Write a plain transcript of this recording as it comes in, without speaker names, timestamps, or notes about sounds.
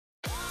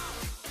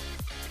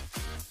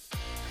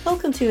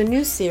Welcome to a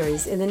new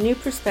series in the New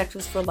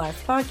Perspectives for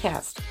Life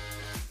podcast.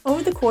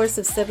 Over the course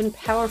of 7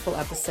 powerful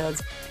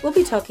episodes, we'll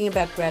be talking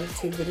about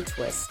gratitude with a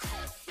twist.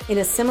 In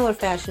a similar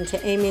fashion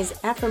to Amy's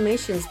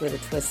Affirmations with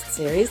a Twist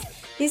series,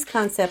 these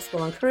concepts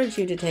will encourage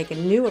you to take a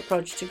new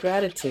approach to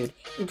gratitude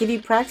and give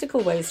you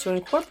practical ways to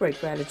incorporate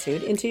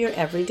gratitude into your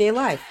everyday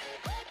life.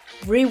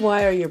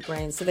 Rewire your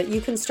brain so that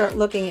you can start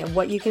looking at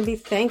what you can be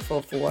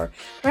thankful for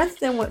rather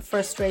than what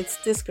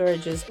frustrates,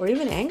 discourages, or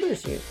even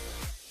angers you.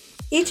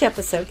 Each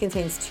episode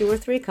contains 2 or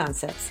 3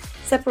 concepts,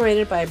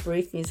 separated by a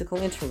brief musical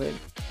interlude.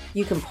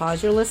 You can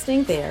pause your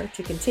listening there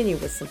to continue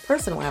with some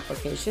personal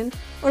application,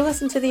 or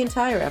listen to the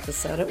entire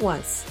episode at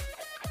once.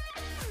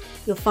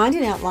 You'll find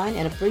an outline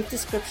and a brief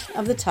description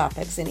of the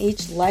topics in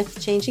each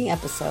life-changing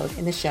episode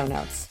in the show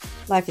notes.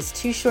 Life is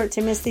too short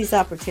to miss these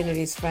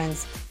opportunities,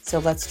 friends, so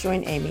let's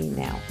join Amy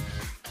now.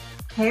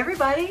 Hey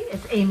everybody,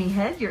 it's Amy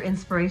Head, your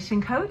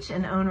inspiration coach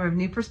and owner of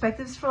New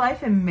Perspectives for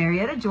Life in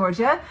Marietta,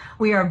 Georgia.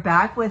 We are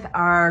back with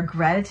our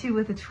Gratitude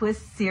with a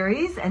Twist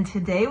series, and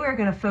today we're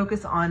going to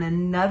focus on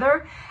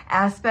another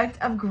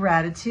aspect of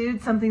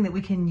gratitude, something that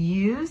we can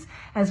use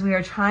as we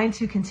are trying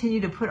to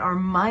continue to put our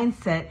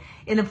mindset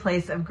in a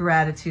place of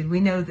gratitude. We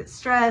know that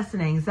stress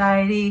and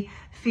anxiety,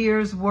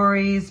 fears,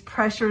 worries,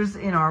 pressures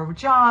in our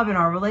job, in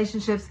our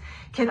relationships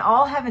can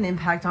all have an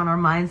impact on our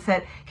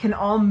mindset, can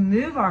all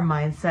move our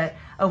mindset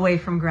away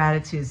from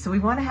gratitude. So we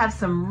want to have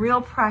some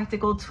real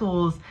practical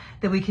tools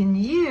that we can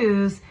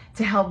use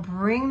to help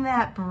bring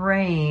that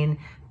brain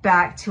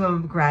back to a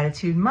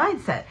gratitude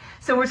mindset.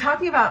 So we're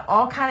talking about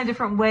all kind of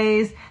different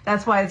ways.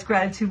 That's why it's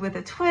gratitude with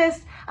a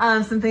twist.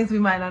 Some things we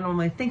might not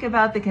normally think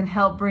about that can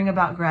help bring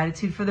about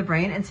gratitude for the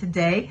brain. And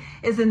today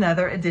is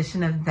another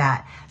edition of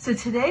that. So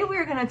today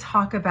we're going to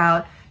talk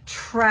about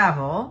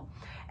travel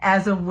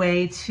as a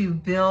way to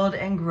build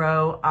and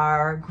grow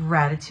our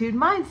gratitude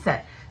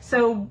mindset.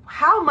 So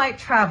how might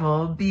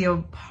travel be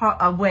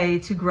a way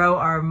to grow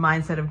our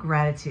mindset of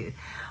gratitude?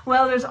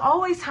 Well, there's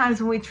always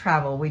times when we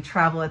travel. We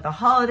travel at the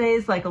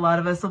holidays, like a lot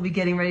of us will be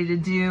getting ready to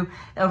do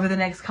over the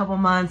next couple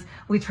months.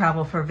 We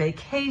travel for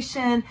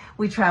vacation.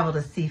 We travel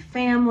to see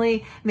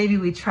family. Maybe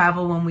we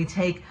travel when we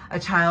take a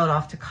child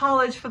off to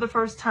college for the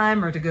first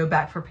time or to go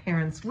back for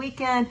parents'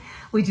 weekend.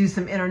 We do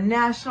some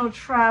international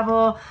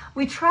travel.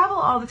 We travel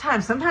all the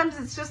time. Sometimes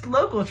it's just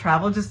local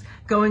travel, just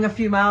going a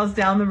few miles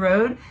down the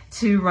road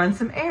to run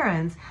some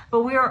errands.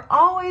 But we are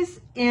always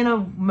in a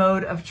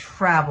mode of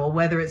travel,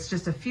 whether it's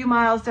just a few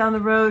miles down the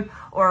road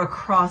or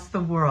across the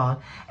world.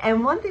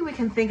 And one thing we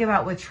can think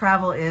about with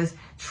travel is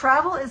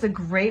a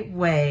great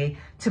way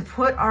to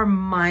put our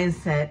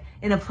mindset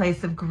in a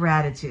place of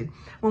gratitude.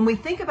 When we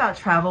think about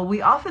travel,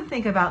 we often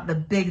think about the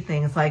big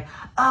things like,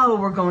 oh,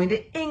 we're going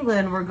to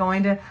England, we're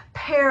going to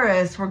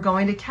Paris, we're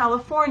going to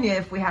California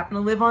if we happen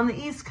to live on the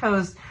East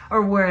Coast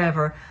or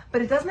wherever.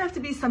 But it doesn't have to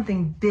be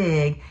something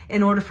big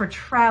in order for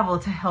travel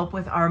to help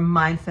with our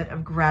mindset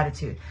of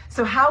gratitude.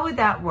 So how would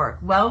that work?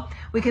 Well,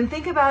 we can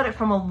think about it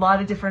from a lot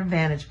of different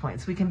vantage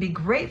points. We can be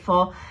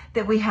grateful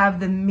that we have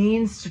the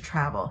means to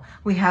travel.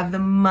 We have the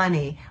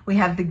money. We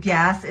have the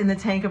gas in the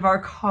tank of our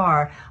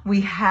car.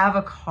 We have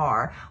a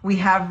car. We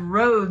have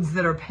roads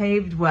that are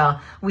paved well.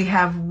 We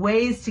have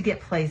ways to get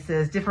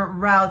places, different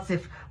routes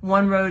if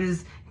one road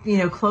is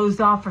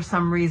closed off for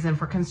some reason,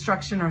 for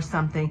construction or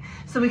something.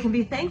 So we can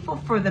be thankful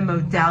for the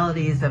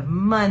modalities of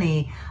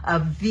money,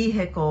 of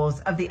vehicles,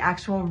 of the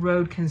actual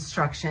road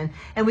construction.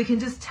 And we can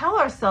just tell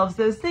ourselves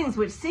those things,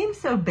 which seem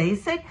so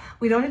basic,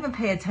 we don't even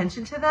pay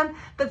attention to them,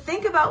 but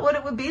think about what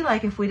it would be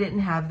like if we didn't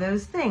have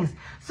those things.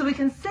 So we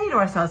can say to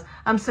ourselves,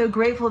 I'm so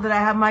grateful that I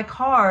have my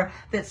car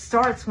that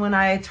starts when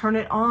I turn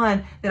it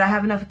on, that I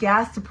have enough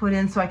gas to put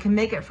in so I can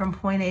make it from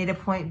point A to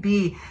point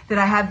B, that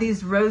I have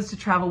these roads to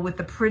travel with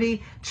the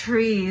pretty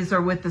trees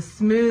or with the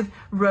smooth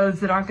roads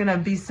that aren't going to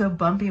be so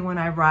bumpy when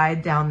I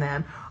ride down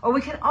them. Or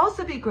we can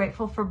also be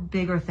grateful for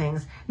bigger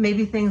things.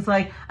 Maybe things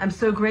like, I'm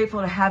so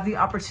grateful to have the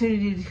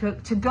opportunity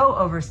to go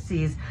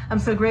overseas. I'm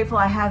so grateful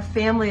I have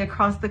family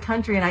across the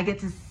country and I get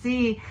to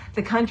see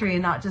the country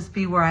and not just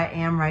be where I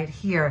am right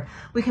here.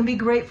 We can be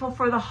grateful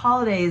for the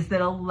holidays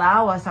that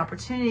allow us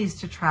opportunities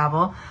to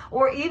travel.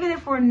 Or even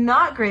if we're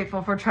not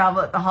grateful for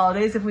travel at the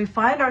holidays, if we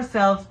find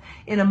ourselves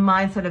in a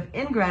mindset of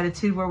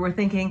ingratitude where we're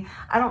thinking,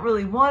 I don't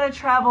really want to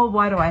travel.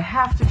 Why do I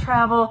have to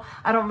travel?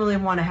 I don't really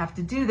want to have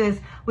to do this.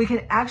 We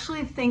can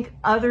actually think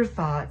other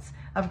thoughts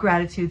of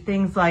gratitude,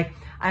 things like,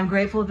 I'm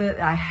grateful that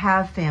I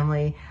have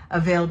family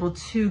available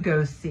to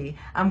go see.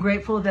 I'm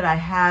grateful that I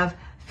have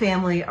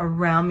family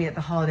around me at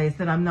the holidays,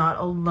 that I'm not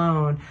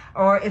alone.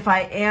 Or if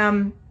I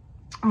am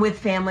with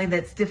family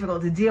that's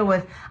difficult to deal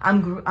with,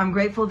 I'm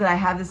grateful that I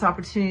have this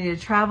opportunity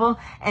to travel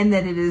and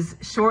that it is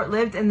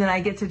short-lived and that I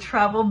get to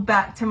travel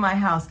back to my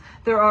house.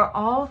 There are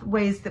all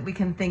ways that we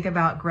can think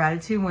about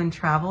gratitude when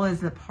travel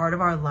is a part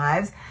of our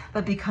lives,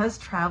 but because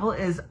travel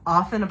is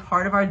often a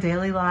part of our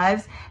daily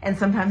lives and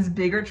sometimes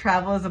bigger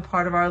travel is a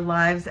part of our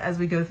lives as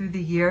we go through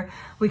the year,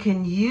 we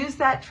can use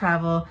that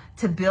travel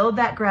to build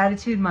that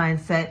gratitude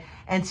mindset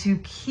and to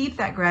keep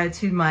that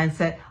gratitude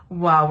mindset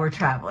while we're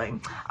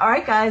traveling. All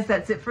right, guys,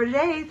 that's it for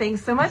today.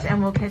 Thanks so much,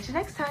 and we'll catch you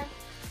next time.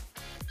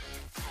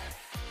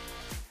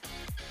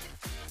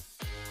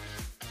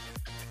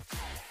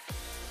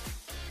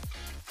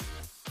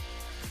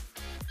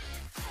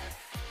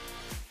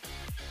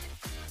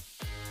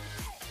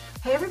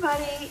 Hey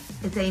everybody,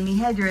 it's Amy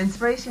Head, your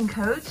inspiration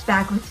coach,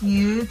 back with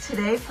you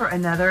today for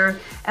another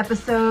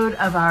episode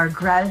of our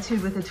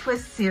Gratitude with a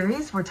Twist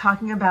series. We're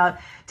talking about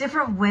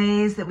different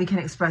ways that we can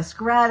express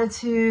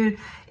gratitude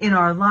in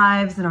our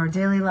lives, in our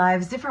daily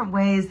lives, different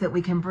ways that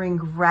we can bring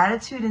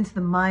gratitude into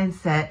the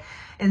mindset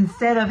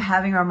instead of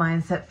having our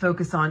mindset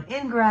focus on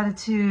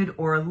ingratitude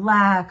or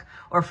lack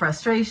or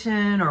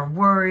frustration or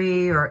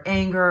worry or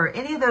anger or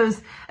any of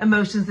those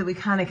emotions that we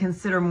kind of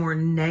consider more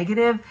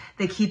negative,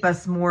 that keep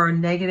us more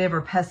negative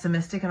or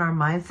pessimistic in our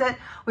mindset.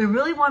 We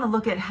really want to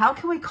look at how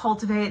can we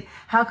cultivate,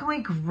 how can we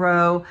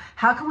grow,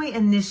 how can we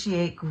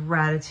initiate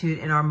gratitude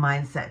in our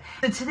mindset.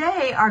 So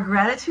today, our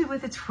Gratitude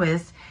with a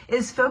Twist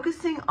is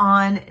focusing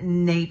on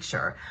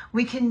nature.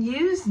 We can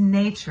use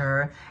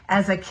nature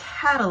as a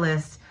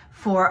catalyst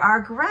for our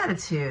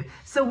gratitude.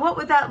 So what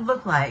would that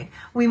look like?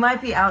 We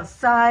might be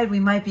outside. We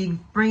might be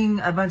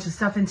bringing a bunch of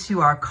stuff into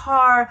our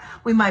car.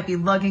 We might be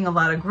lugging a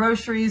lot of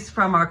groceries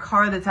from our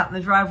car that's out in the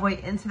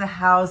driveway into the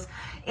house.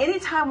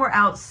 Anytime we're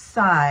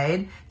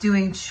outside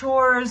doing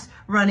chores,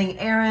 running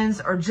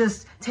errands, or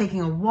just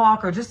taking a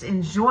walk or just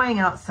enjoying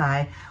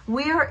outside,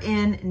 we are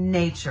in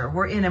nature.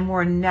 We're in a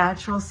more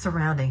natural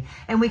surrounding.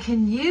 And we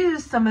can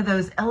use some of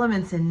those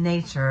elements in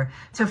nature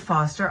to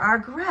foster our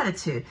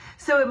gratitude.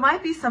 So it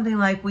might be something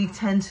like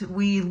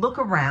we look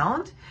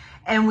around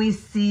and we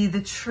see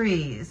the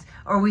trees,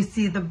 or we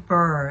see the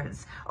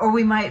birds, or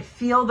we might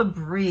feel the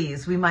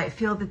breeze. We might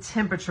feel the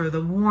temperature,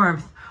 the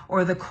warmth,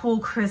 or the cool,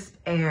 crisp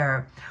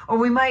air. Or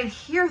we might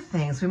hear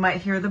things. We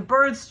might hear the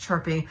birds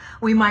chirping.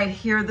 We might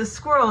hear the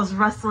squirrels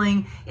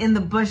rustling in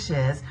the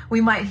bushes. We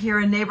might hear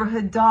a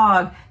neighborhood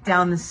dog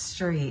down the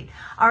street.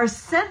 Our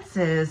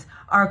senses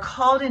are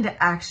called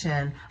into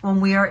action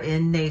when we are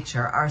in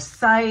nature. Our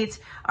sight,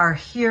 our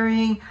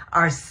hearing,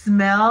 our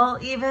smell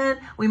even.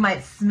 We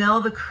might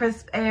smell the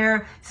crisp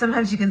air.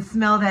 Sometimes you can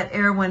smell that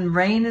air when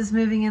rain is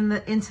moving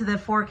into the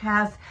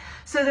forecast.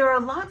 So there are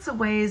lots of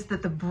ways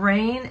that the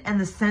brain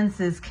and the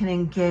senses can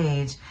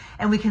engage,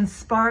 and we can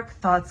spark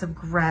thoughts of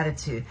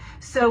gratitude.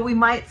 So we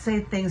might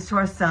say things to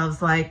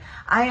ourselves like,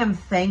 I am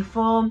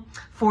thankful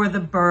for the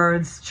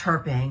birds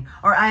chirping,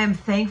 or I am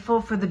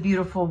thankful for the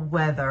beautiful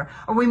weather.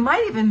 Or we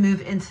might even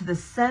move into the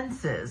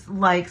senses,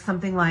 like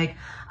something like,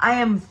 I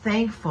am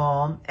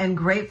thankful and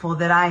grateful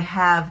that I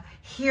have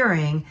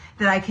hearing,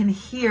 that I can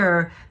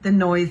hear the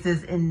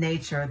noises in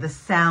nature, the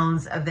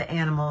sounds of the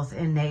animals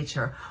in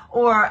nature.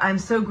 Or I'm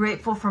so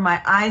grateful for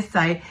my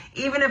eyesight,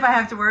 even if I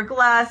have to wear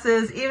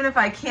glasses, even if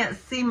I can't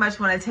see much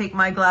when I take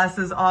my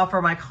glasses off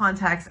or my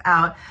contacts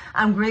out,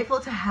 I'm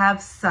grateful to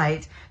have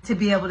sight, to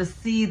be able to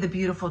see the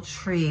beautiful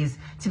trees,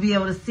 to be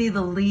able to see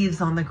the leaves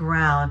on the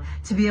ground,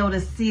 to be able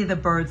to see the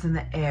birds in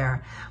the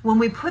air. When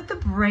we put the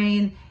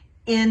brain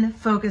in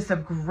focus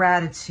of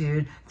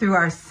gratitude through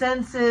our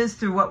senses,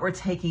 through what we're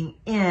taking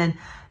in,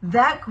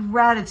 that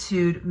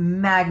gratitude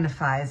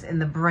magnifies in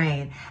the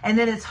brain. And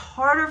then it's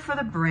harder for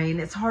the brain,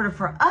 it's harder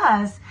for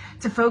us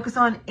to focus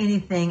on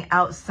anything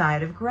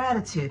outside of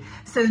gratitude.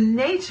 So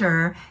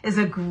nature is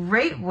a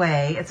great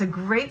way, it's a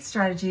great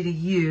strategy to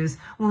use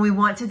when we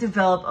want to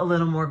develop a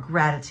little more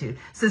gratitude.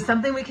 So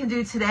something we can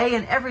do today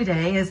and every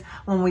day is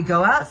when we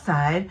go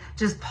outside,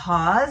 just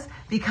pause,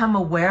 become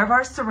aware of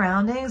our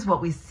surroundings,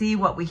 what we see,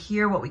 what we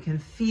hear, what we can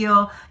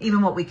feel,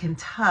 even what we can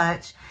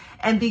touch,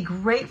 and be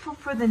grateful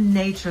for the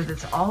nature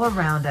that's all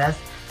around us,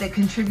 that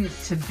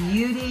contributes to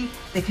beauty,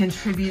 that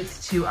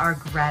contributes to our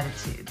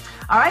gratitude.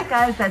 All right,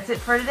 guys, that's it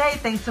for today.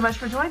 Thanks so much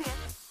for joining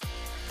us.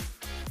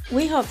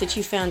 We hope that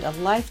you found a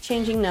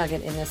life-changing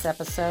nugget in this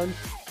episode.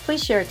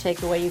 Please share a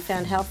takeaway you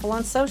found helpful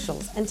on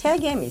socials and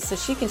tag Amy so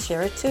she can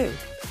share it too.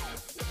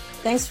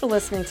 Thanks for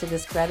listening to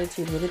this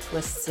Gratitude with a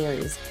Twist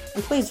series,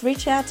 and please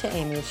reach out to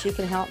Amy if she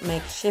can help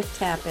make shift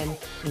happen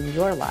in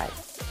your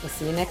life. We'll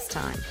see you next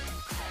time.